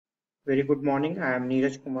Very good morning. I am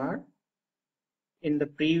Neeraj Kumar. In the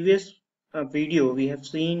previous video, we have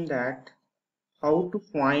seen that how to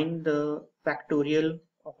find the factorial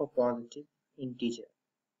of a positive integer.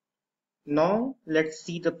 Now let's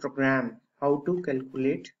see the program how to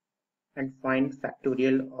calculate and find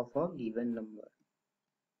factorial of a given number.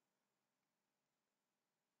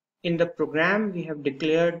 In the program, we have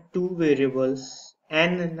declared two variables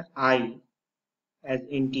n and I as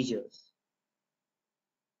integers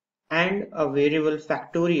and a variable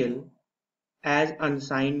factorial as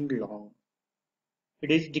unsigned long.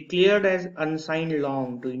 It is declared as unsigned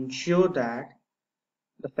long to ensure that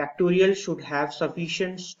the factorial should have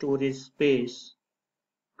sufficient storage space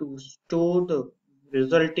to store the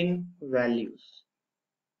resulting values.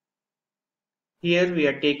 Here we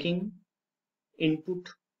are taking input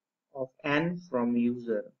of n from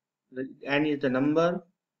user. N is the number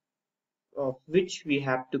of which we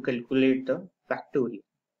have to calculate the factorial.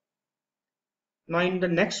 Now in the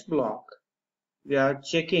next block, we are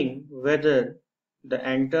checking whether the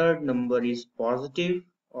entered number is positive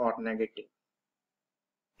or negative.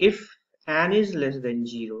 If n is less than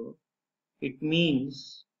 0, it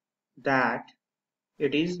means that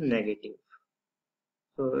it is negative.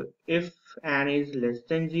 So if n is less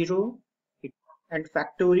than 0, and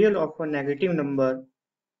factorial of a negative number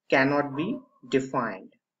cannot be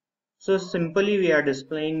defined. So simply we are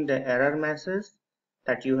displaying the error message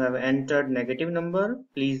that you have entered negative number,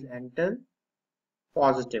 please enter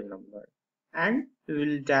positive number, and we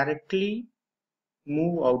will directly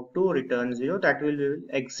move out to return 0, that will we will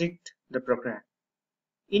exit the program.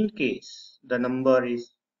 In case the number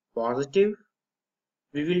is positive,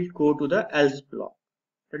 we will go to the else block,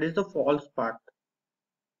 that is the false part.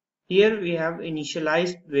 Here we have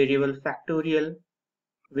initialized variable factorial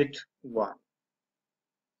with 1.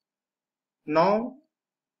 Now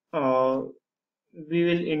we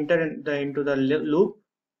will enter into the loop.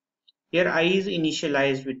 Here I is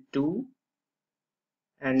initialized with 2,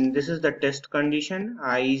 and this is the test condition,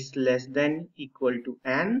 I is less than equal to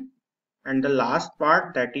n, and the last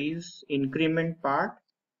part, that is increment part.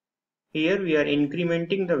 Here we are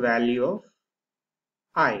incrementing the value of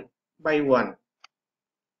I by 1.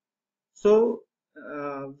 So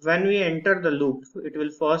when we enter the loop, it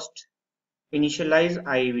will first initialize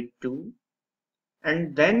I with 2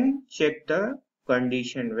 and then check the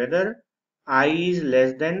condition whether I is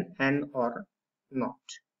less than n or not.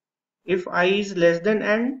 If I is less than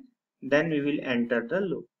n, then we will enter the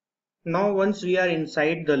loop. Now once we are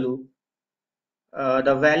inside the loop,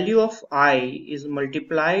 the value of I is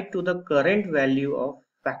multiplied to the current value of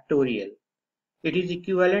factorial. It is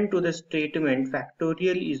equivalent to the statement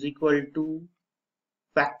factorial is equal to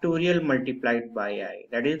factorial multiplied by I.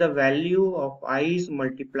 That is, the value of I is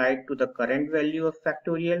multiplied to the current value of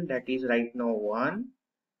factorial, that is right now 1,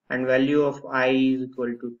 and value of I is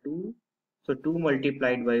equal to 2. So 2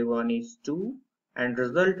 multiplied by 1 is 2, and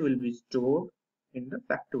result will be stored in the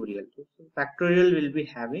factorial. So factorial will be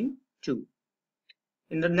having 2.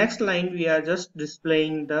 In the next line, we are just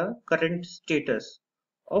displaying the current status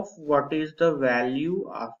of what is the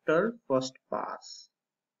value after first pass.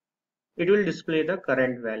 It will display the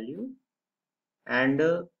current value, and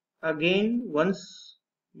again once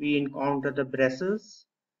we encounter the braces,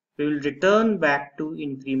 we will return back to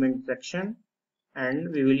increment section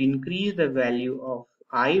and we will increase the value of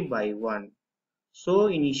I by 1. So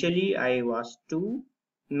initially I was 2,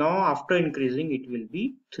 now after increasing it will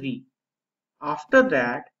be 3. After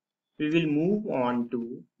that we will move on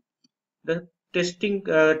to the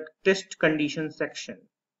test condition section.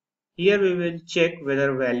 Here we will check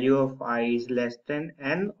whether value of I is less than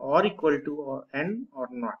n or equal to n or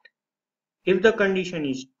not. If the condition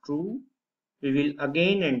is true, we will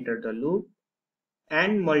again enter the loop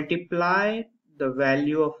and multiply the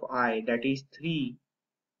value of I, that is 3,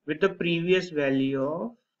 with the previous value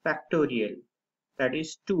of factorial, that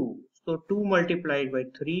is 2. So 2 multiplied by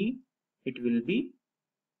 3, it will be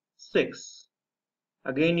 6.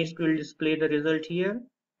 Again it will display the result here,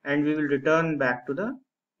 and we will return back to the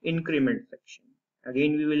increment section.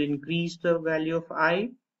 Again we will increase the value of I.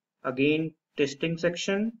 Again testing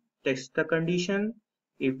section, test the condition.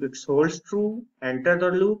 If it holds true, enter the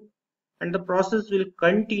loop, and the process will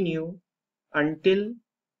continue until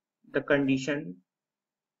the condition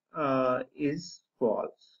is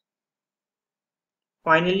false.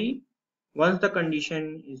 Finally, once the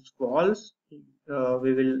condition is false,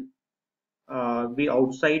 we will be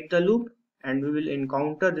outside the loop and we will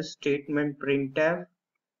encounter this statement printf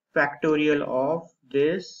factorial of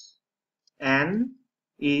this n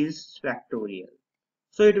is factorial.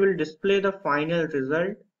 So it will display the final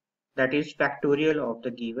result, that is factorial of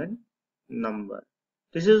the given number.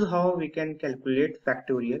 This is how we can calculate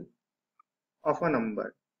factorial of a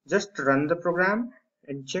number. Just run the program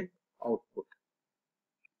and check output.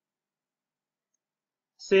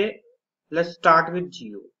 Say, let's start with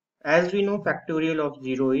 0. As we know, factorial of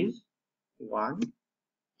 0 is 1.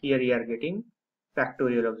 Here we are getting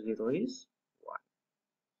factorial of 0 is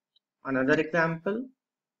 1. Another example.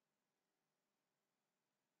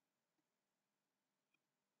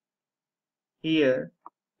 Here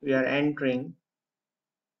we are entering,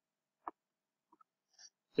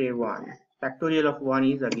 say, 1. Factorial of 1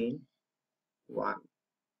 is again 1.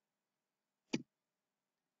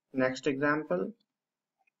 Next example,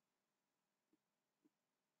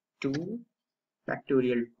 2.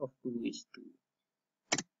 Factorial of 2 is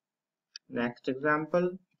 2. Next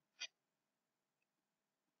example,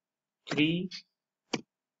 3.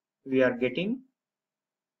 We are getting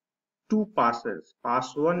 2 passes,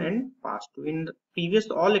 pass 1 and pass 2. In the previous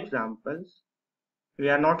all examples, we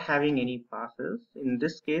are not having any passes. In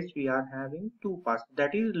this case, we are having 2 passes.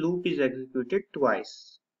 That is, loop is executed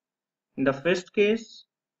twice. In the first case,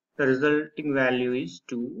 the resulting value is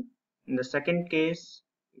 2. In the second case,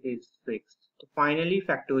 it is 6. So finally,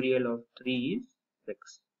 factorial of 3 is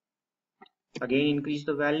 6. Again, increase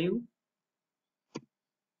the value.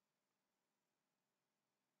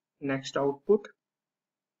 Next output,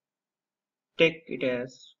 take it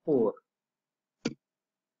as 4.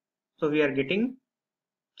 So we are getting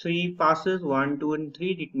 3 passes, 1, 2 and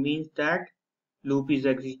 3. It means that loop is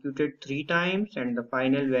executed 3 times and the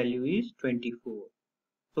final value is 24.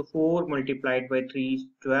 So 4 multiplied by 3 is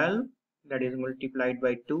 12. That is multiplied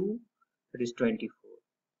by 2. That is 24.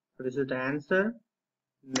 So this is the answer.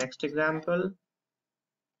 Next example,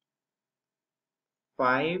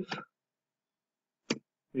 5.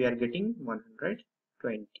 We are getting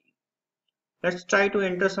 120. Let's try to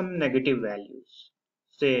enter some negative values.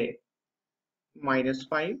 Say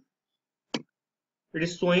 -5. It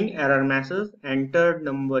is showing error message. Entered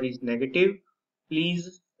number is negative.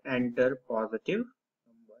 Please enter positive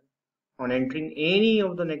number. On entering any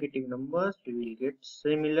of the negative numbers, we will get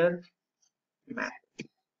similar message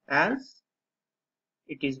as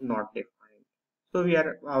it is not defined. So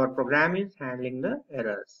our program is handling the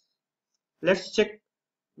errors. Let's check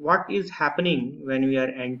what is happening when we are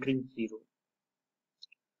entering 0.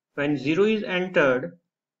 When 0 is entered,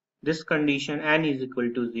 this condition n is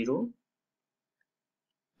equal to 0.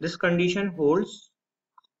 This condition holds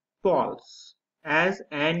false as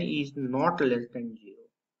n is not less than 0.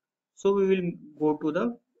 So we will go to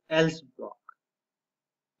the else block.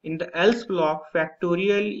 In the else block,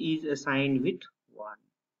 factorial is assigned with 1.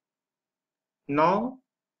 Now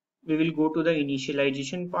we will go to the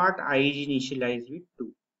initialization part. I is initialized with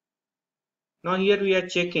 2. Now here we are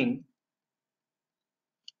checking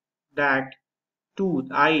that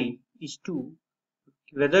I is 2.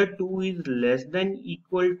 Whether 2 is less than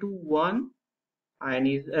equal to 1 and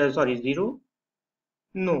is 0.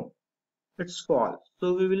 No, it's false.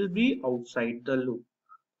 So we will be outside the loop.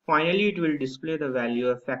 Finally, it will display the value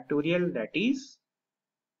of factorial, that is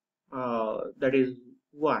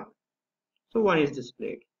 1. So 1 is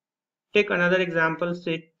displayed. Take another example,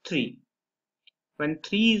 say 3. When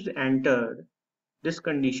 3 is entered, this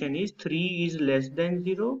condition is 3 is less than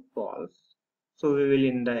 0, false. So we will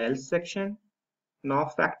in the else section. Now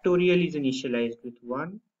factorial is initialized with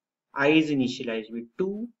 1. I is initialized with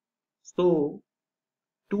 2. So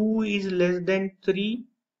 2 is less than 3,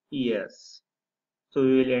 yes. So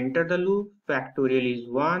we will enter the loop. Factorial is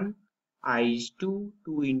 1, I is 2,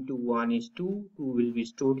 2 into 1 is 2, 2 will be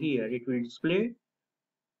stored here. It will display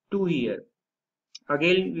 2 here.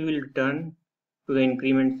 Again, we will return to the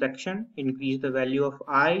increment section, increase the value of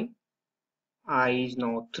I is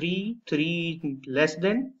now 3, 3 is less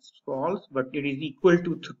than, false, but it is equal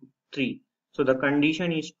to 3. So the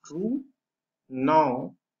condition is true.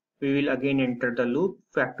 Now we will again enter the loop.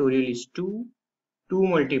 Factorial is 2, 2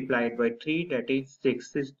 multiplied by 3, that is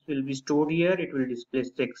 6. This will be stored here, it will display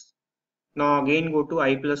 6. Now again go to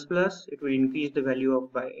I++, it will increase the value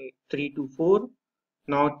of by 3 to 4.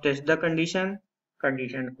 Now test the condition.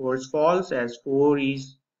 Condition holds false as 4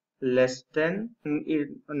 is less than,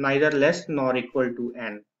 neither less nor equal to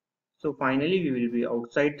n. So finally we will be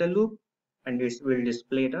outside the loop and this will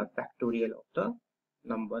display the factorial of the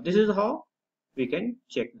number. This is how we can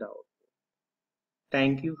check the output.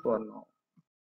 Thank you for now.